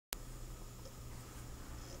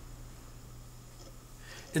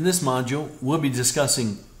In this module, we'll be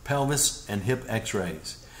discussing pelvis and hip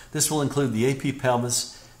x-rays. This will include the AP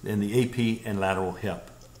pelvis and the AP and lateral hip.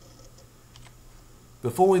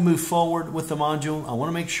 Before we move forward with the module, I want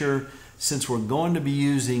to make sure, since we're going to be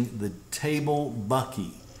using the table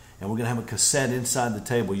bucky, and we're going to have a cassette inside the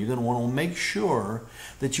table, you're going to want to make sure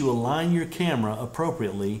that you align your camera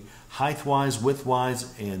appropriately, height-wise,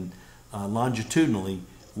 width-wise, and longitudinally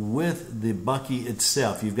with the bucky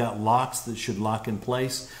itself. You've got locks that should lock in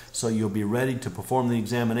place, so you'll be ready to perform the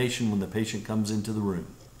examination when the patient comes into the room.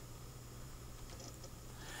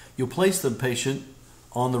 You'll place the patient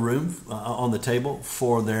on the table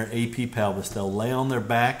for their AP pelvis. They'll lay on their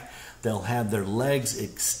back. They'll have their legs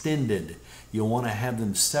extended. You'll want to have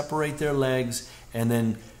them separate their legs and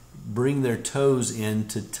then bring their toes in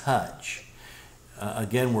to touch.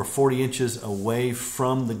 Again, we're 40 inches away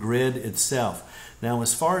from the grid itself. Now,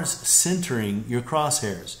 as far as centering your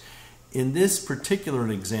crosshairs, in this particular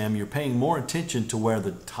exam, you're paying more attention to where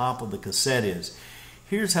the top of the cassette is.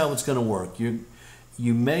 Here's how it's going to work.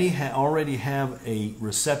 You may already have a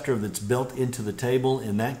receptor that's built into the table.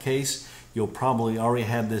 In that case, you'll probably already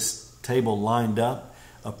have this table lined up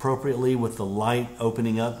appropriately with the light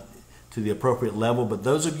opening up to the appropriate level. But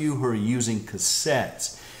those of you who are using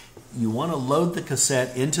cassettes, you want to load the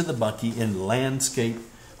cassette into the bucky in landscape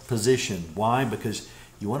position. Why? Because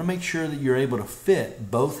you want to make sure that you're able to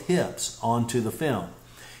fit both hips onto the film.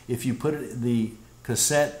 If you put the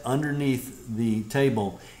cassette underneath the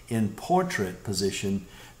table in portrait position,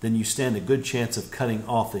 then you stand a good chance of cutting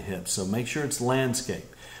off the hips. So make sure it's landscape.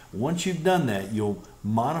 Once you've done that, you'll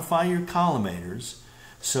modify your collimators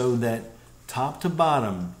so that top to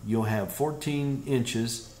bottom you'll have 14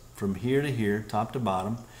 inches from here to here, top to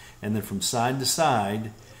bottom, and then from side to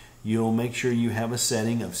side you'll make sure you have a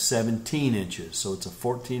setting of 17 inches. So it's a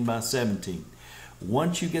 14 by 17.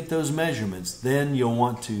 Once you get those measurements, then you'll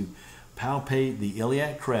want to palpate the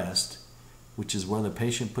iliac crest, which is where the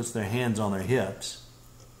patient puts their hands on their hips,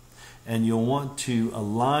 and you'll want to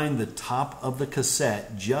align the top of the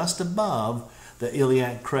cassette just above the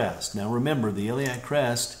iliac crest. Now remember, the iliac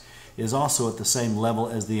crest is also at the same level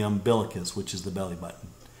as the umbilicus, which is the belly button.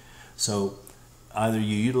 So either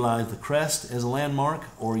you utilize the crest as a landmark,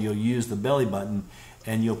 or you'll use the belly button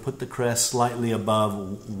and you'll put the crest slightly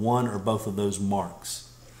above one or both of those marks.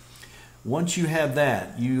 Once you have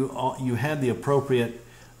that, you have the appropriate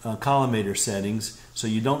collimator settings, so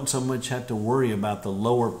you don't so much have to worry about the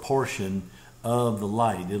lower portion of the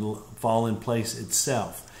light. It'll fall in place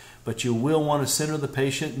itself. But you will want to center the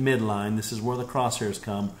patient midline. This is where the crosshairs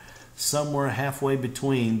come, somewhere halfway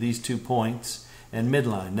between these 2 points and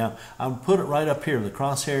midline. Now, I'll put it right up here. The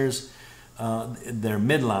crosshairs, they're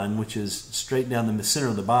midline, which is straight down the center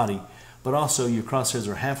of the body, but also your crosshairs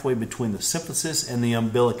are halfway between the symphysis and the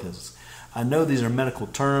umbilicus. I know these are medical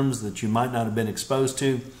terms that you might not have been exposed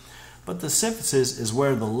to, but the symphysis is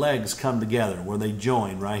where the legs come together, where they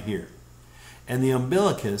join right here. And the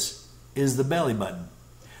umbilicus is the belly button.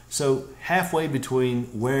 So halfway between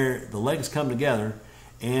where the legs come together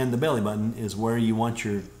and the belly button is where you want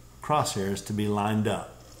your crosshairs to be lined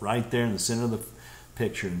up, right there in the center of the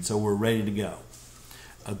picture. And so we're ready to go.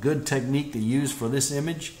 A good technique to use for this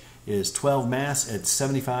image is 12 mass at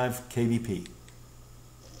 75 kVp.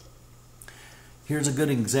 Here's a good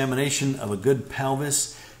examination of a good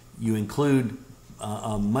pelvis. You include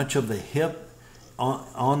much of the hip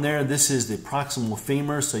on there. This is the proximal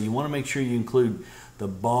femur, so you want to make sure you include the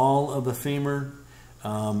ball of the femur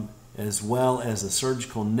as well as the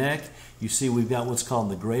surgical neck. You see we've got what's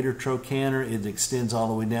called the greater trochanter. It extends all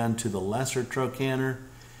the way down to the lesser trochanter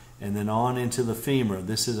and then on into the femur.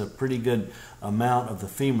 This is a pretty good amount of the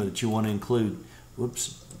femur that you want to include.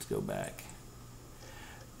 Whoops, let's go back.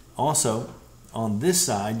 Also, on this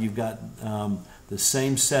side, you've got the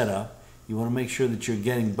same setup. You want to make sure that you're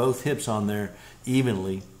getting both hips on there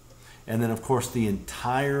evenly. And then, of course, the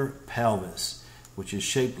entire pelvis, which is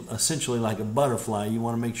shaped essentially like a butterfly. You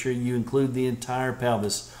want to make sure you include the entire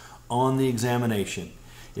pelvis on the examination.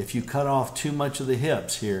 If you cut off too much of the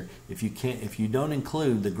hips here, if you don't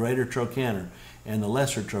include the greater trochanter and the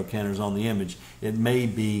lesser trochanters on the image, it may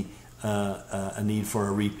be a need for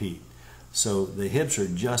a repeat. So the hips are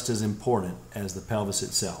just as important as the pelvis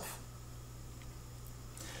itself.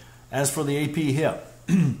 As for the AP hip,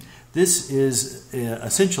 this is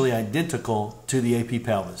essentially identical to the AP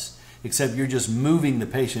pelvis, except you're just moving the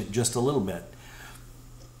patient just a little bit.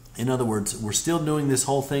 In other words, we're still doing this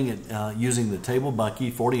whole thing using the table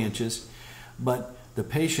bucky, 40 inches, but the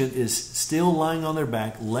patient is still lying on their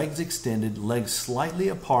back, legs extended, legs slightly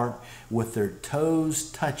apart with their toes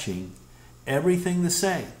touching, everything the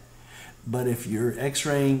same. But if you're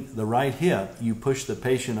x-raying the right hip, you push the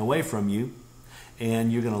patient away from you,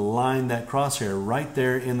 and you're going to line that crosshair right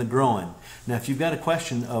there in the groin. Now, if you've got a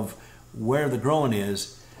question of where the groin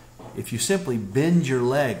is, if you simply bend your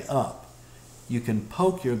leg up, you can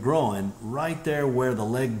poke your groin right there where the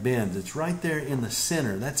leg bends. It's right there in the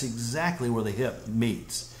center. That's exactly where the hip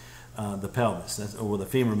meets the pelvis, or where the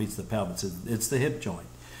femur meets the pelvis. It's the hip joint.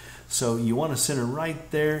 So you want to center right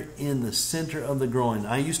there in the center of the groin.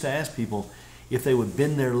 I used to ask people if they would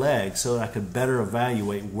bend their legs so that I could better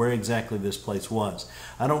evaluate where exactly this place was.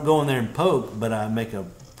 I don't go in there and poke, but I make a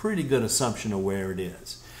pretty good assumption of where it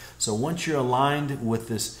is. So once you're aligned with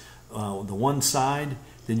this, the one side,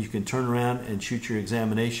 then you can turn around and shoot your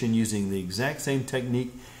examination using the exact same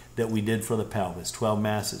technique that we did for the pelvis, 12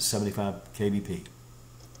 mass at 75 kbp.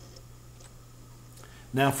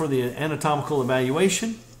 Now for the anatomical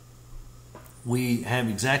evaluation, we have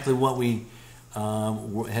exactly what we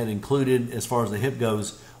had included as far as the hip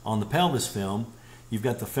goes on the pelvis film. You've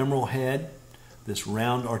got the femoral head, this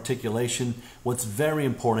round articulation. What's very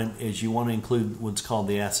important is you want to include what's called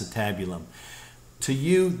the acetabulum. To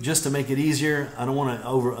you, just to make it easier, I don't want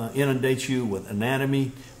to inundate you with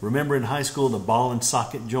anatomy. Remember in high school the ball and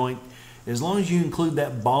socket joint? As long as you include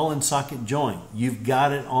that ball and socket joint, you've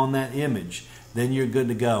got it on that image, then you're good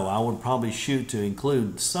to go. I would probably shoot to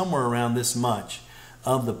include somewhere around this much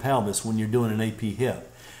of the pelvis when you're doing an AP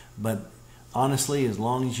hip. But honestly, as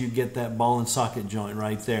long as you get that ball and socket joint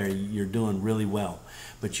right there, you're doing really well.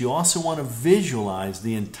 But you also want to visualize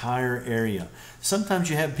the entire area. Sometimes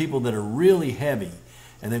you have people that are really heavy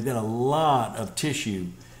and they've got a lot of tissue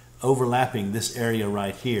overlapping this area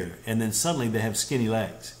right here, and then suddenly they have skinny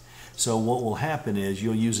legs. So what will happen is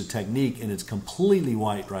you'll use a technique and it's completely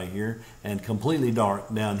white right here and completely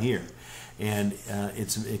dark down here. And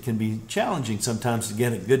it can be challenging sometimes to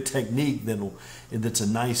get a good technique that's a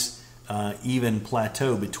nice even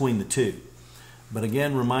plateau between the two. But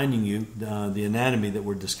again, reminding you, the anatomy that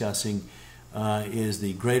we're discussing is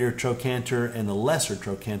the greater trochanter and the lesser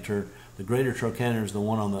trochanter. The greater trochanter is the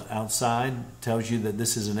one on the outside, tells you that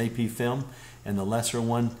this is an AP film, and the lesser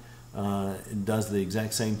one does the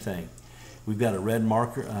exact same thing. We've got a red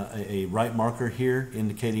marker, a right marker here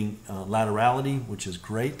indicating laterality, which is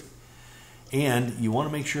great. And you want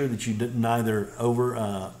to make sure that you neither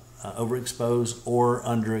overexpose or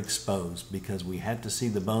underexpose, because we have to see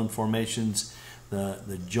the bone formations,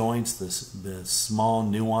 the joints, the small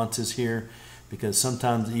nuances here, because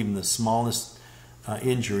sometimes even the smallest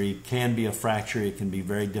injury can be a fracture. It can be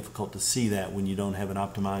very difficult to see that when you don't have an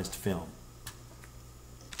optimized film.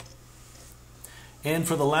 And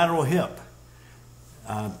for the lateral hip,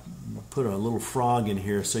 put a little frog in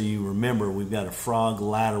here so you remember we've got a frog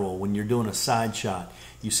lateral. When you're doing a side shot,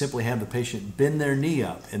 you simply have the patient bend their knee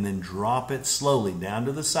up and then drop it slowly down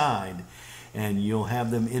to the side, and you'll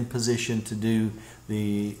have them in position to do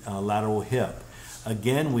the lateral hip.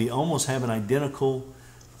 Again, we almost have an identical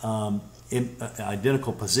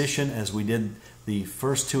position as we did the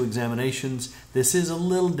first two examinations. This is a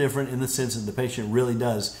little different in the sense that the patient really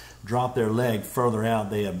does drop their leg further out.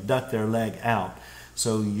 They abduct their leg out.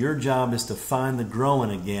 So your job is to find the groin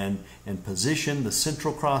again and position the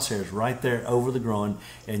central crosshairs right there over the groin,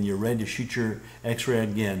 and you're ready to shoot your x-ray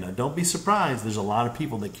again. Now don't be surprised, there's a lot of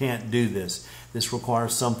people that can't do this. This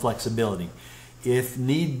requires some flexibility. If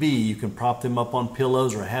need be, you can prop them up on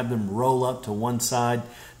pillows or have them roll up to one side,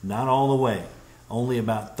 not all the way, only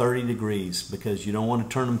about 30 degrees, because you don't want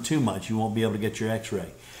to turn them too much. You won't be able to get your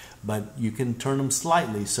x-ray. But you can turn them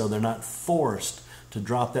slightly so they're not forced to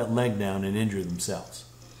drop that leg down and injure themselves.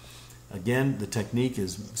 Again, the technique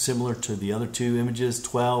is similar to the other two images,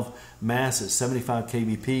 12 mass at 75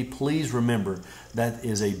 kbp. Please remember that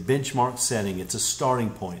is a benchmark setting. It's a starting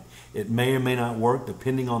point. It may or may not work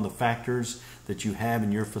depending on the factors that you have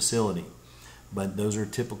in your facility, but those are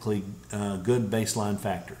typically good baseline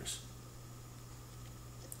factors.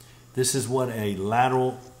 This is what a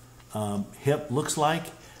lateral hip looks like.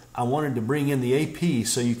 I wanted to bring in the AP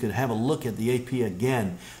so you could have a look at the AP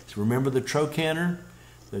again. So remember the trochanter,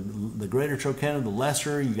 the greater trochanter, the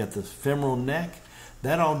lesser, you got the femoral neck.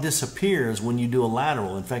 That all disappears when you do a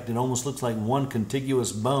lateral. In fact, it almost looks like one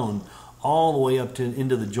contiguous bone all the way up to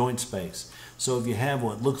into the joint space. So if you have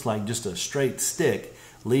what looks like just a straight stick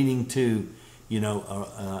leading to, you know,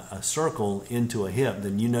 a circle into a hip,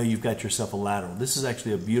 then you know you've got yourself a lateral. This is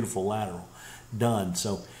actually a beautiful lateral done.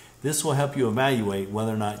 So this will help you evaluate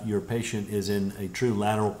whether or not your patient is in a true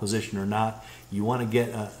lateral position or not. You want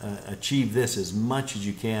to achieve this as much as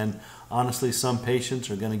you can. Honestly, some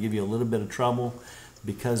patients are going to give you a little bit of trouble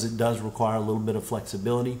because it does require a little bit of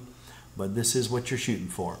flexibility, but this is what you're shooting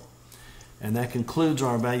for. And that concludes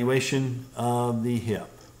our evaluation of the hip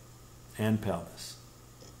and pelvis.